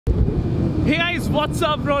Hey guys, what's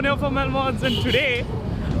up? Ron here from Melmods, and today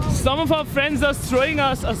some of our friends are throwing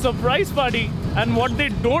us a surprise party, and what they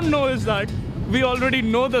don't know is that we already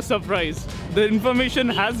know the surprise. The information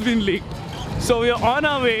has been leaked. So we are on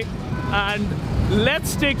our way, and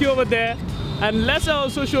let's take you over there, and let's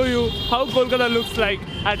also show you how Kolkata looks like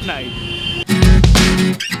at night.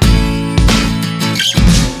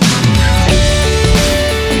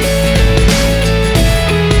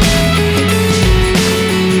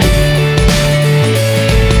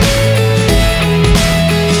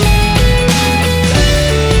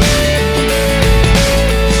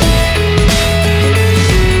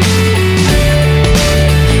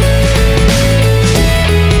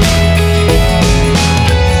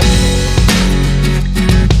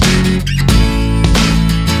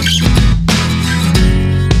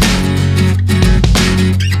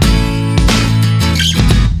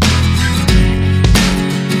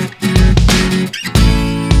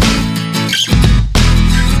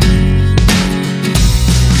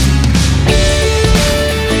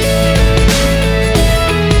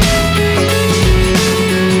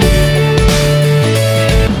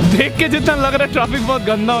 जितना लग रहा है traffic बहुत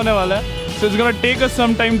गंदा होने वाला है, so it's gonna take us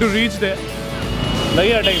some time to reach there.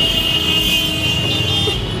 लगेगा time.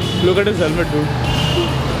 Look at his helmet, dude.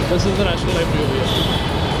 This is the National Library over here.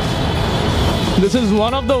 This is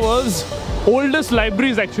one of the world's oldest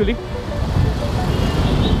libraries actually,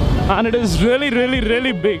 and it is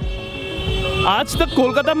really big. आज तक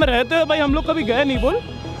कोलकाता में रहते हुए भाई हम लोग कभी गए नहीं बोल.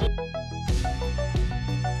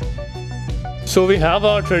 So we have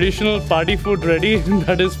our traditional party food ready,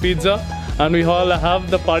 that is pizza, and we all have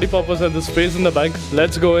the party poppers and the sprays in the bag.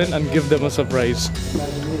 Let's go in and give them a surprise.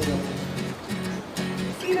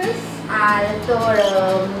 আর তোর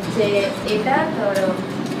যে এটা তোর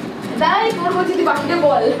দাই তোর বলছি তুই বাকিটা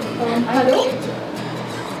বল hello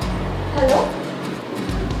hello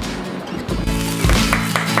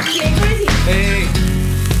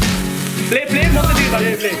play play मत दी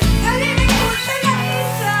बाजे प्ले अरे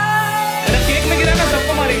केक में गिरा ना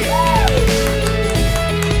सबको मारेंगे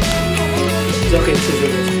ओके चलो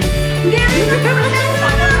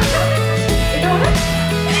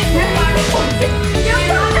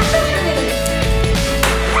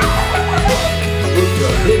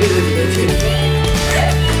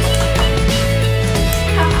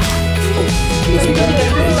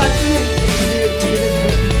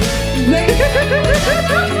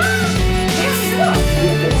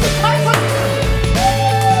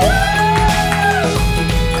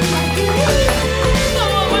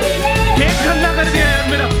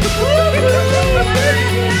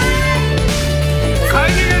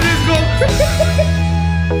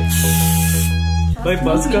भाई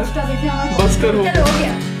बस कर हो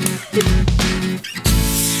गया.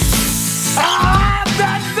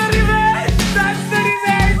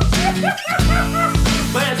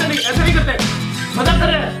 भाई ऐसा नहीं करते, मजाक कर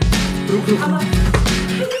रहे हैं. रुक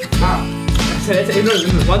हाँ ऐसा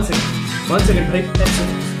one second भाई.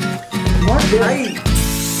 What भाई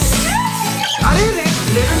अरे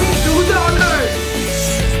let me do the order.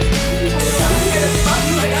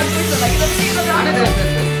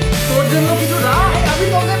 তোর জন্য কিছু না আমি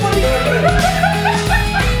তোকে বলি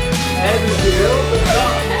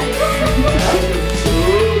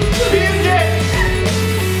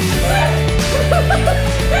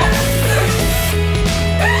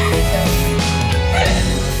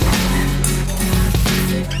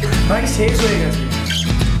ভাই শেষ হয়ে গেছে.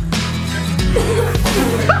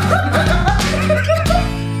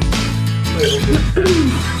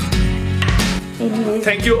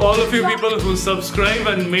 Thank you all of you people who subscribe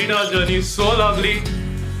and made our journey so lovely.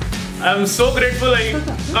 I'm so grateful, I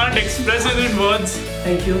can't express it in words.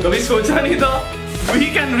 Thank you. कभी सोचा नहीं था we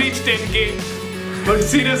can reach 10K, but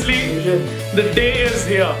seriously the day is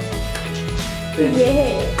here.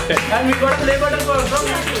 Yeah. And we got a play button for from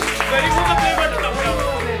YouTube. Very good play button.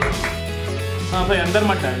 हाँ भाई अंदर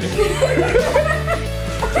मत डाल.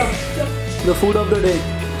 The food of the day.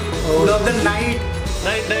 Food of the night.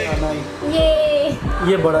 Night.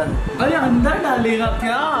 ये बड़ा है. अरे अंदर डालेगा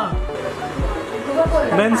क्या?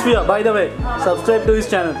 Mensphere, by the way, subscribe to his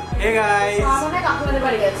channel. Hey guys.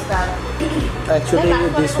 Actually,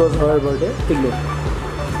 this was her birthday.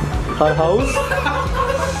 Her house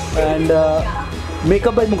and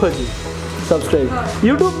makeup by Mukherjee. Subscribe.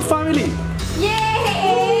 YouTube family. Yay!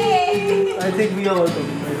 I think we are all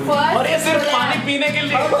talking. और ये सिर्फ पानी पीने के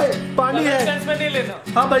लिए. पानी है. Sense में नहीं लेना.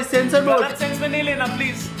 हाँ भाई सेंसर बोर्ड. गलत सेंस में नहीं लेना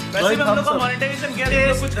प्लीज. वैसे भी हम लोग को मोनेटाइजेशन किया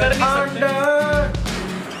है, कुछ कर नहीं सकते.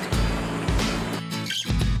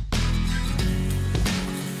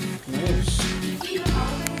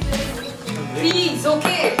 Please,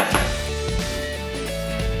 okay.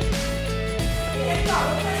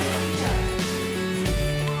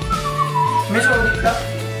 মেশো দিকটা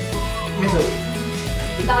মেশো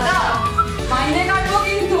দাদা মাইনে কাটবো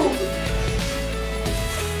কিন্তু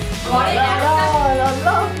ঘরে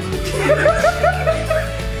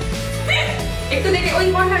একটু দেখে ওই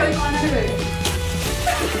কর্নারে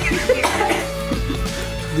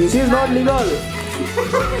দিস ইজ নট লিগাল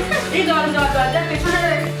এই দরজার পেছনে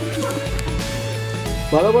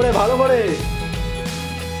ভালো করে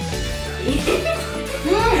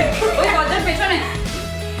ওই দরজার পেছনে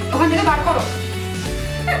ওখান থেকে বার করো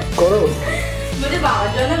করো मुझे बाबा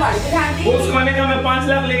जो है बाड़ी से ध्यान दी उस महीने का मैं 5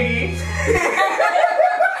 लाख लेगी